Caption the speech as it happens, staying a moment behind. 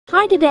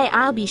Hi, today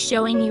I'll be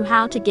showing you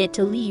how to get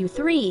to liyue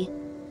 3.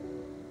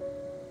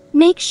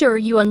 Make sure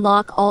you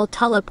unlock all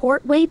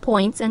teleport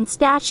waypoints and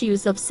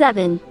statues of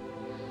 7.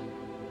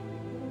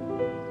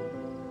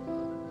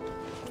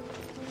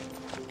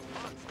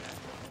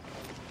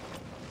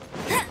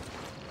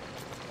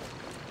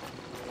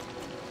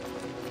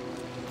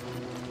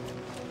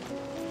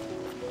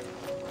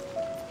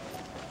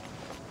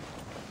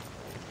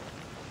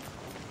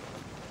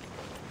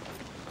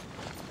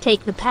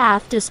 Take the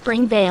path to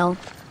Springvale.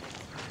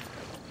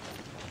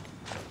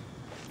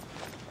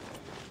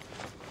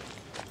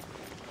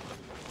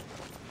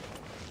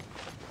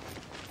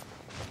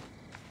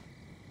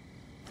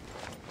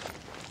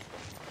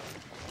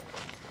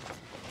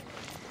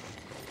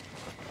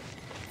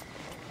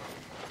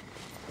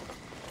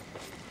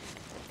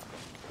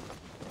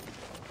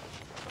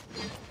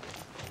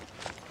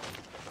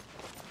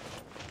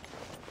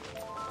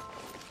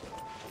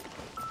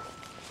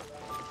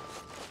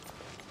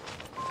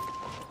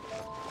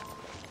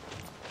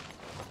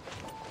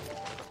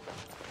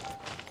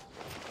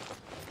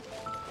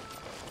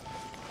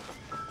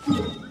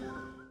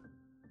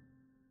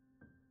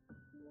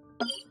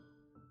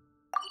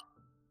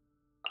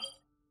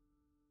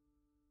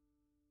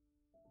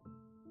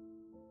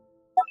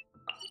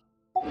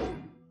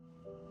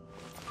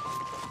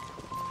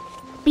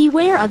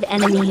 Beware of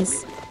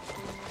enemies.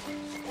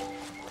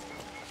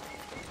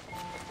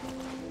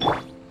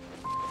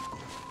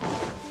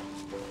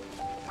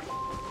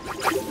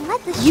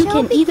 You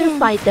can either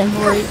fight them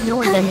or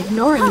ignore them.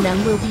 Ignoring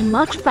them will be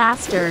much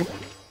faster.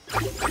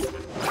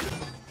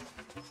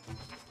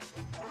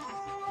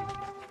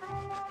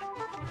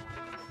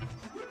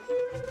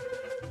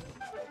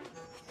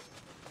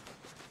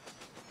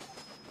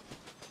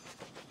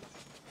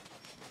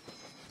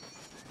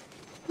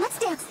 Let's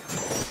dance.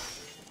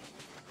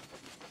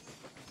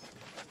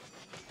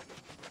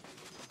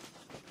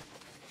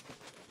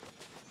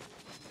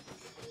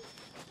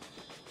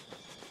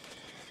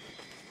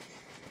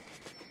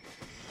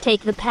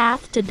 Take the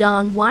path to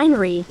Dawn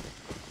Winery.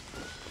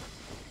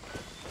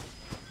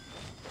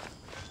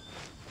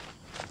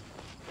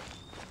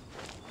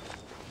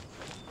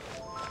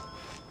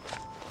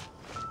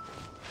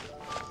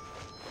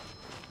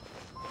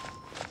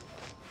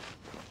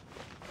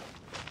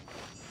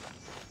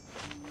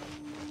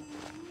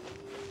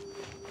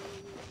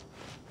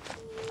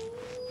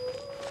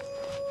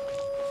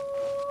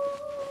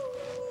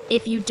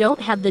 If you don't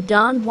have the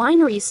Dawn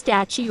Winery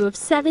statue of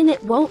 7,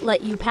 it won't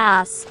let you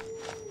pass.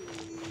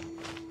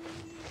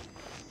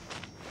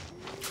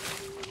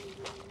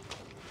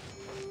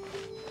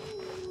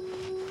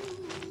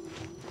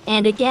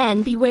 And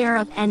again, beware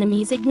of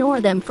enemies. Ignore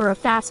them for a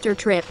faster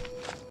trip.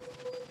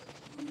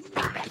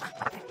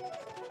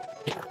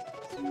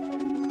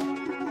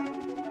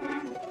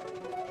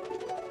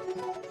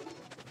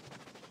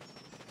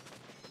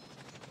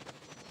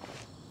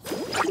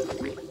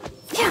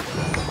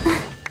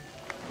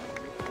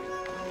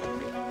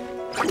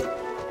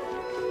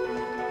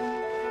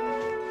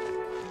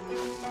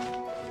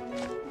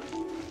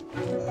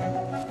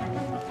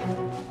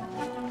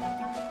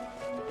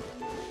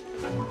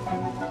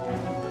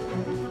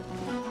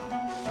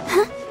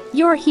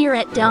 You're here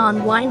at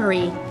Dawn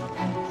Winery.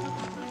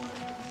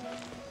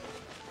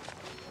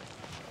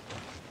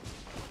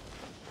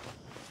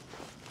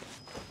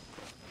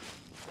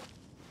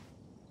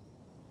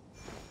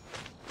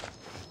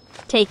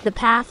 Take the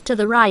path to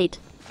the right.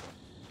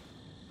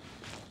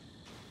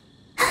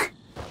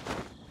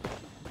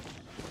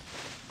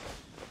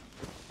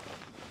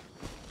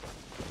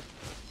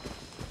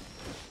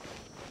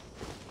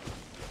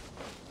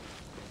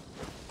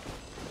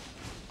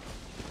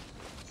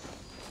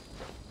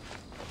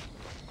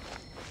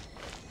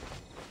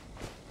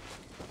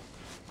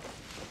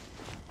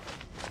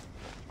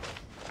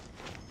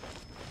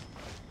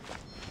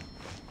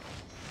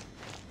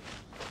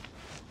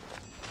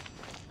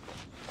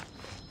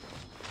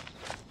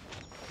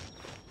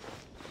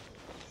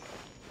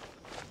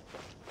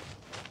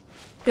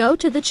 Go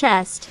to the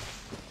chest.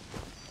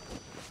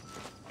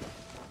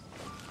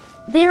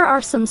 There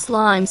are some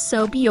slimes,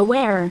 so be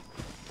aware.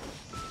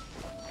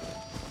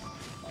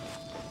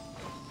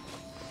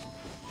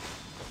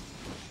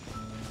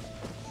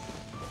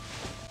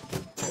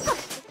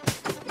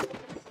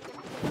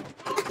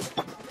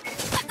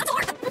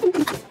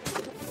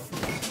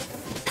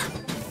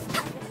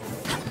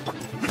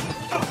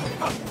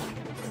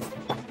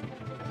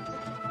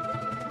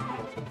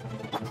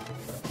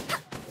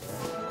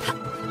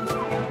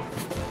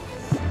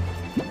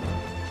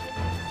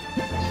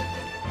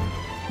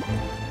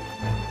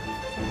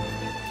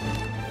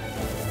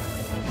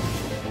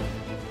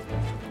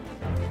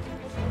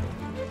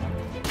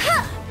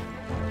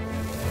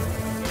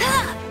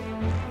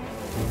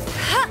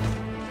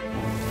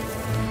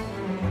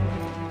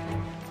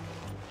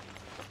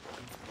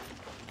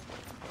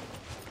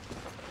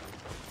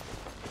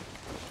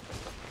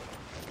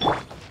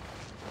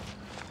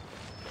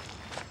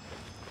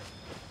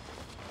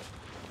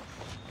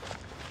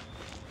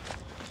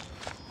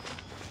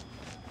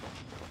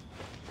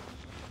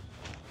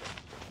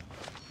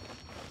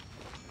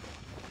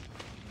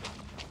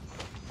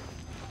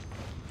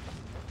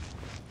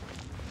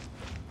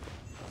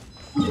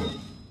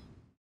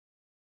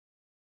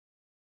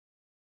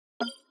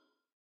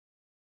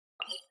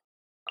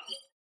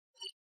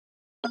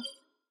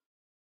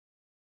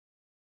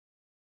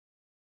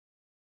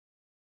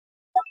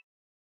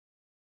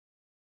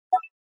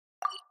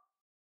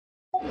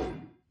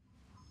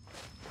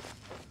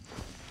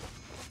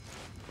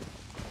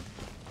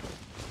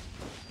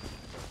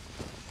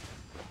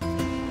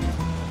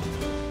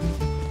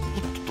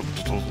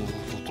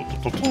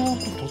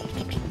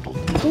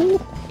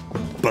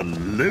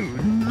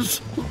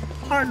 Balloons!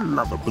 I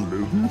love a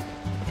balloon.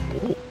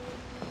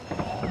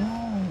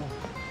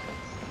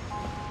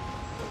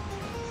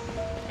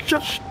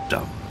 Just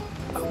a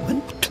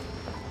moment.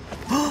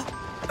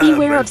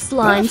 Beware of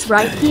slimes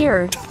right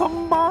here.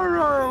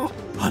 Tomorrow!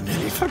 I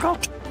nearly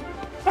forgot.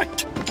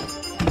 Right.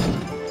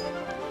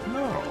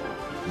 Now,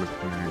 let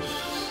me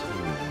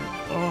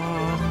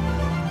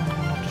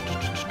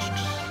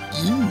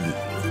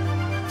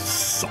see.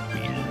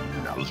 Soppy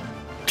nut.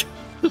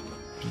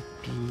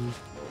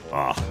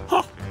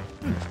 Aha!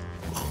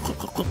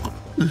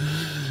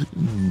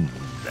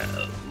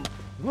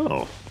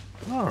 No.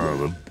 Oh,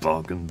 the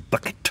bargain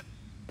bucket.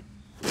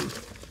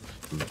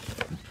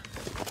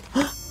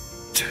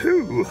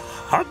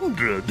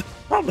 200!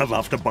 I'll never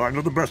have to buy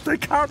another birthday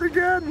card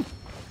again.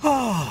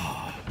 Ah.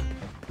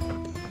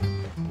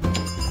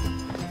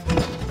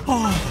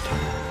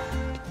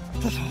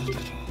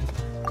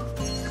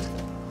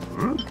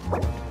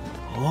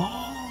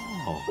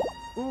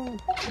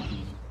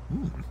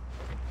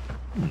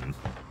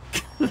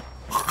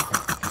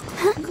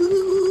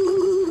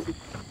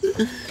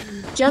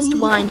 Just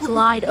wind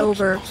glide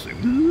over.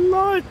 Nothing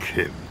like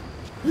him.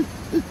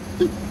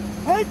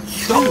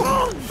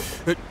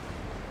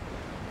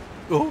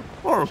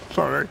 Oh,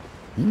 sorry.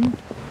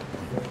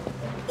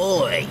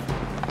 Oi!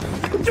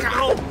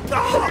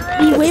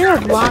 Beware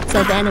of lots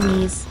of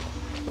enemies.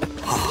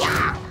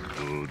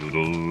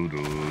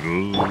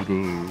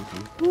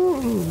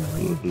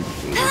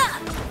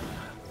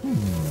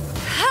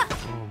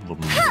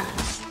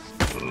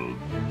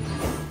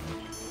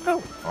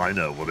 Oh, I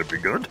know what'd be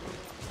good.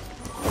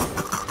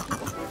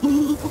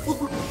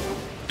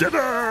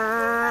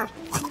 Dinner!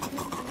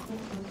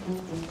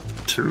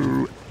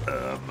 To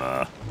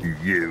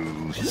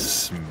you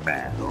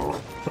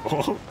smell.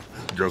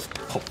 Just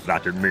pop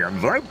that in the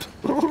envelope.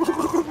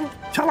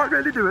 Shall I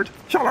really do it?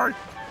 Shall I?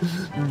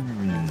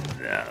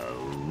 No,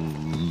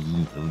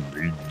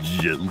 I'm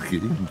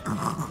joking.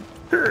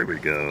 Here we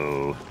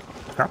go.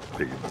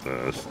 Happy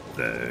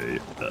birthday,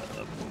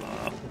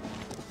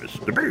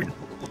 Mr. Bean.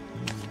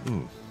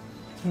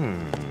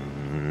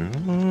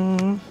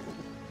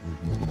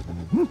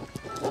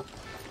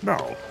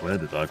 Now, where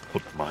did I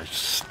put my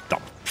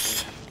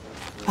stumps?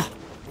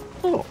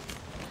 Oh,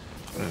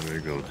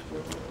 very good.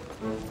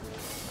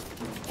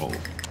 Oh,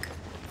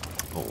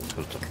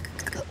 there's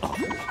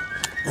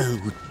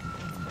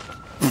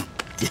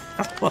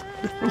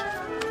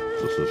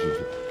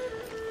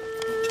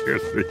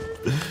Excuse me.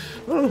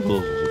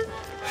 Oh,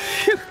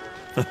 phew.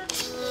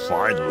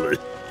 Finally.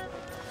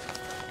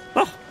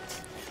 Ah.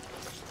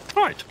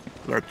 Right,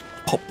 let's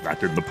pop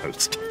that in the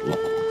post.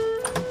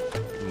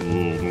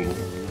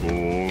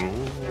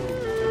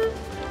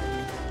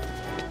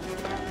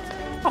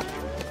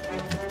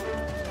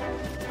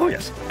 Oh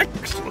yes,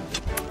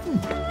 excellent.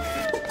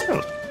 Oh,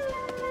 good.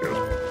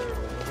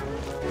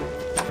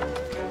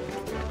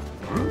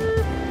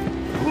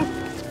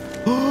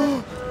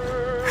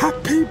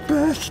 Happy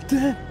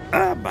birthday,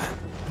 Emma.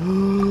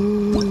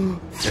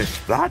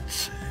 If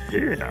that's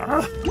here,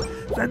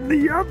 then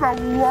the other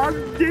one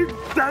is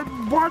the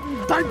one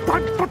I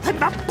put in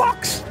the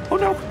box. Oh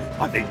no,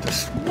 I need to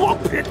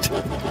swap it.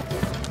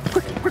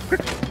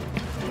 Quick.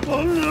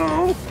 Oh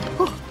no.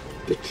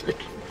 It's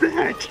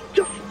there, it's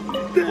just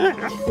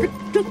there.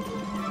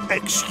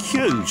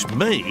 Excuse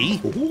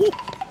me? Oh,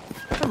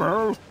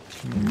 hello.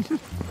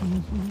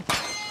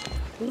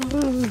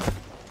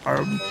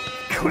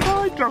 Could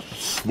I just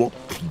swap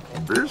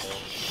this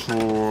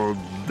for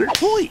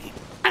this? Oi!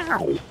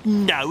 Ow!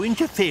 No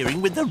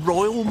interfering with the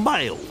Royal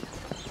Mail.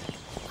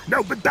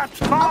 No, but that's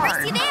mine. I'll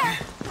race you there.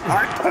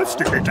 I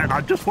posted it and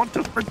I just want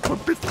to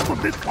put this for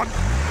this one.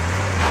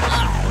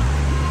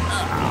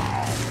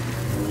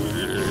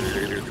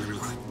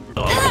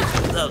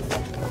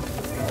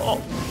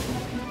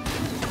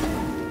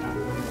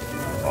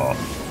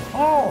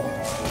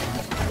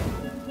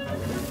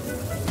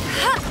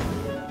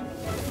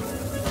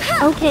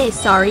 Okay,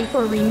 sorry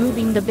for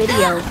removing the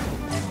video.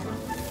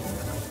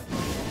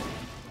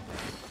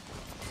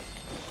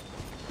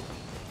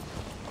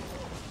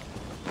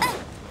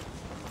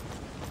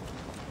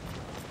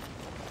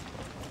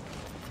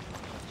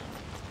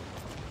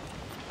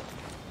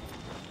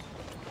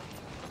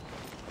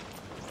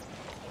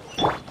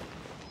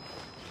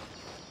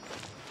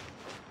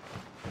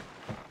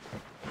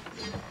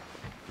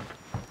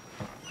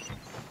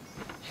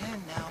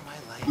 And now my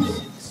life's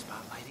in the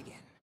spotlight again.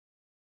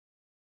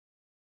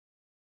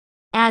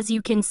 As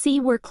you can see,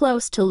 we're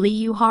close to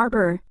Liyue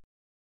Harbor.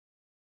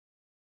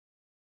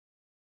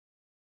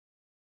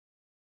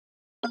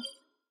 And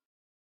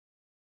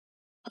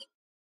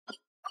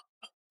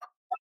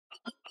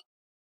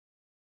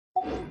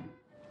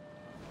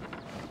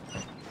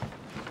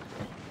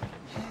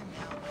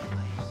now my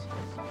life's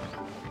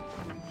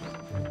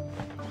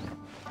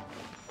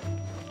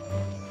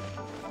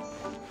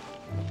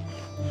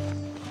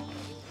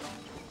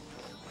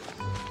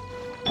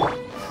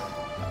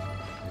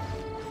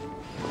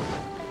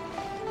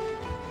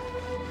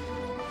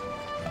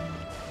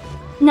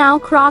Now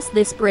cross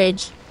this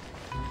bridge.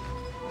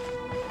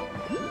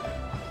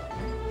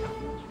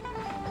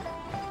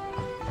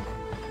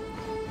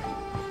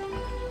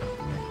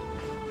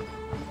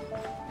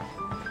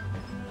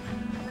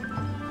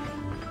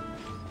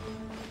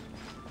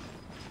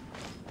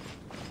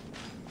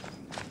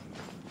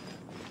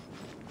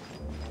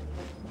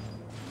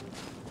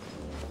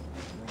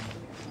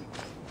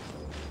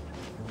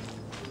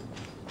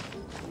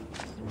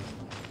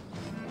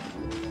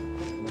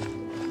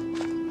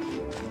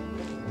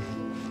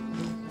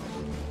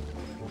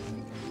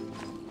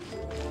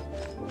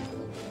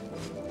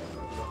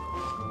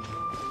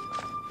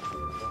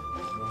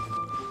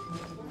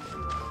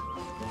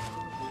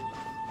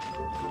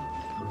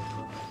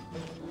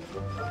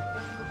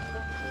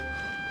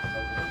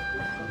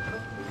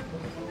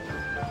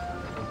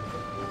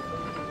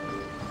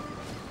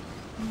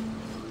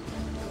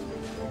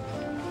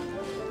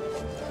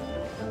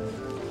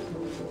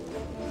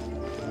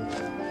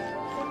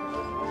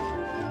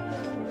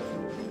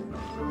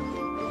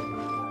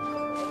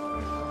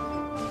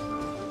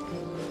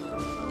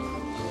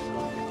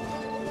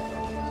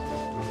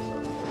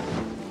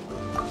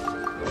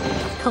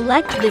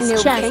 Collect this No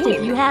chest pain,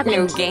 if you haven't.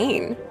 no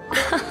gain.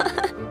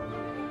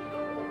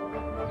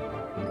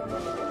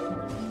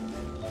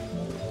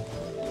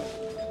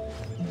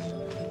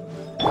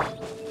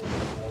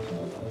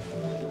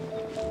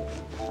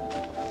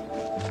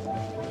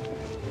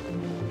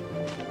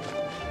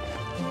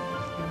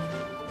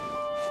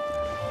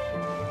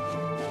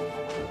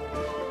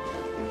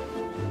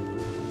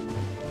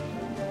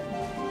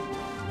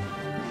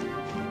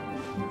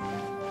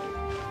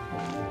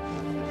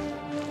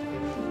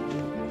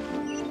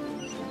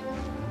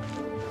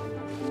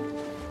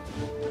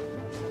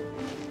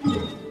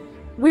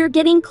 We're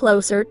getting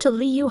closer to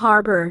Liyue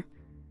Harbor.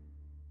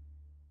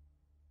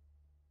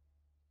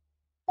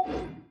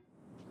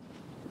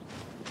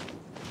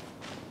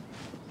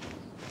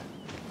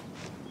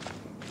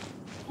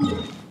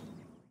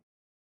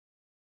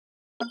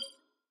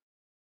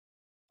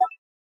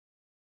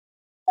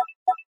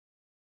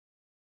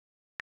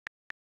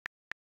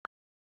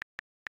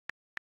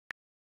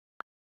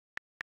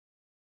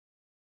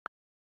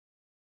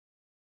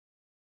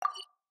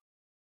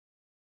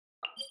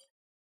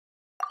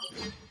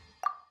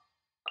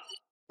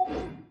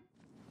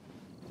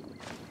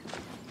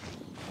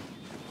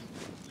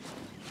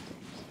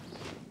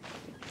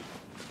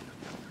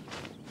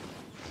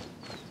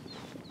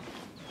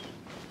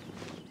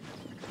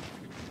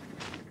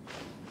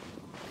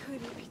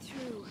 Could it be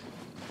true?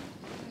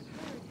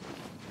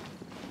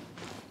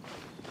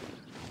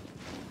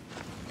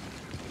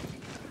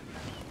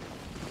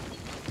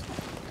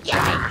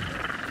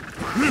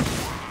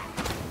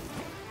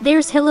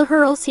 There's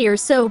hurls here,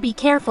 so be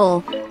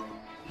careful.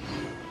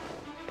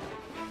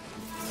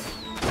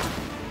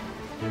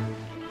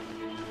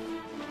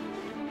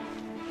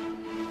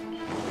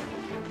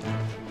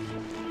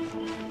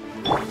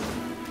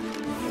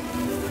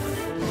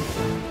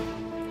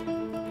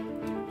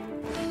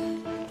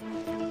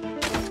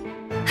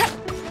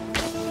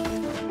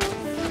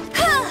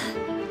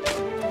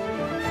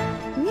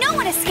 No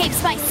one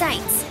escapes my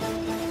sights!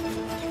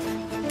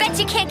 Bet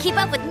you can't keep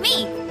up with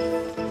me!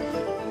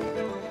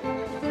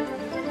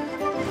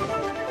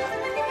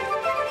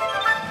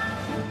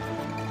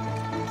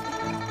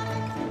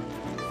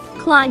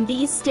 Climb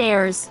these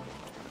stairs.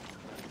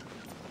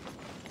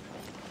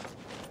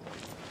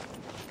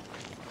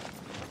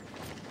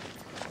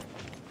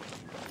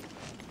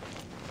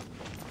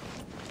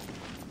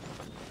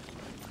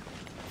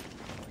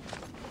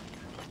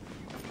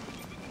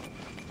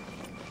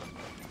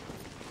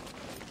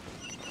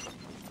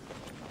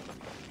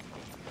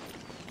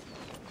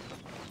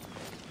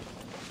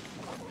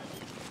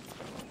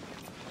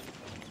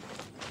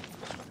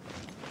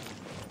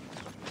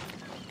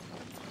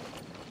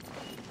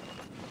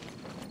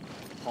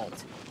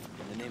 Halt,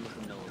 in the name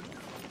of the Miller.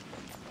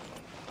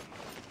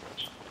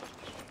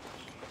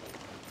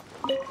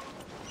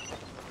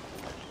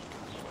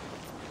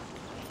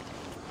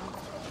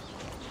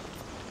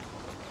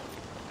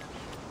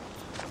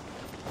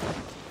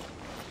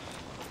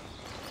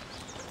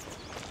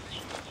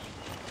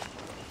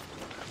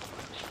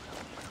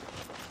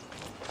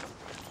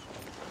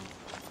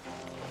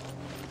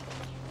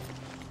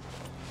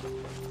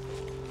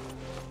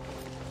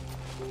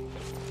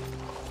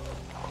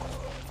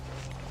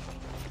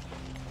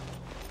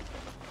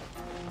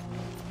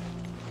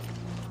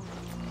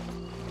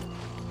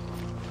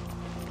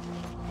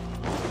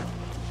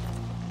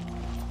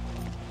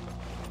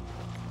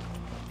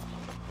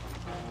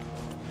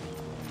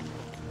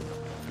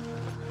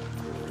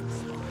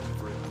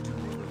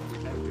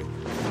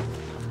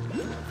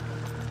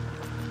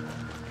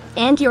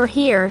 And you're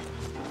here.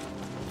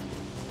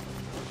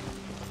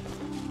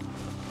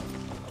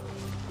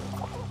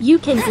 You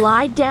can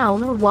glide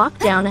down or walk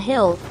down a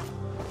hill.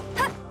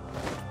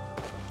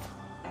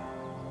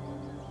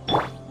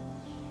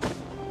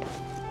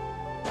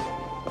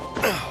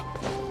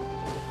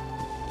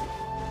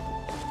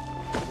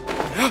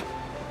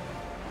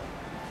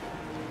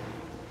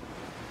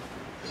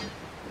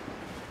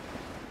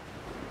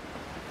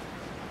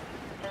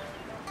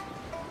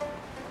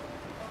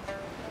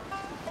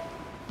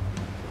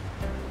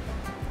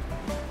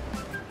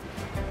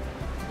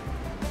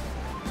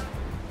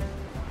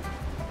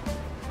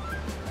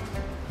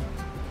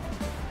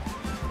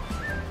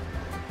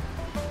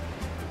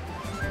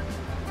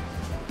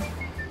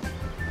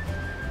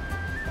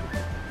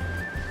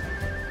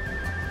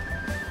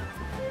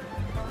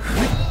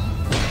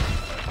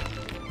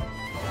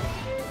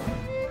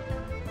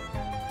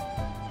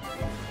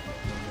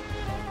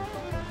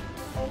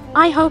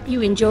 I hope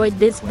you enjoyed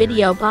this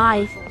video.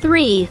 Bye.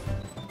 3.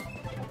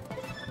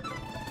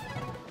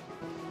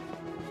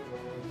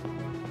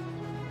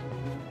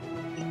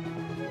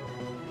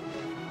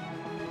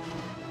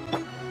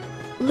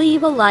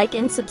 Leave a like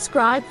and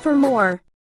subscribe for more.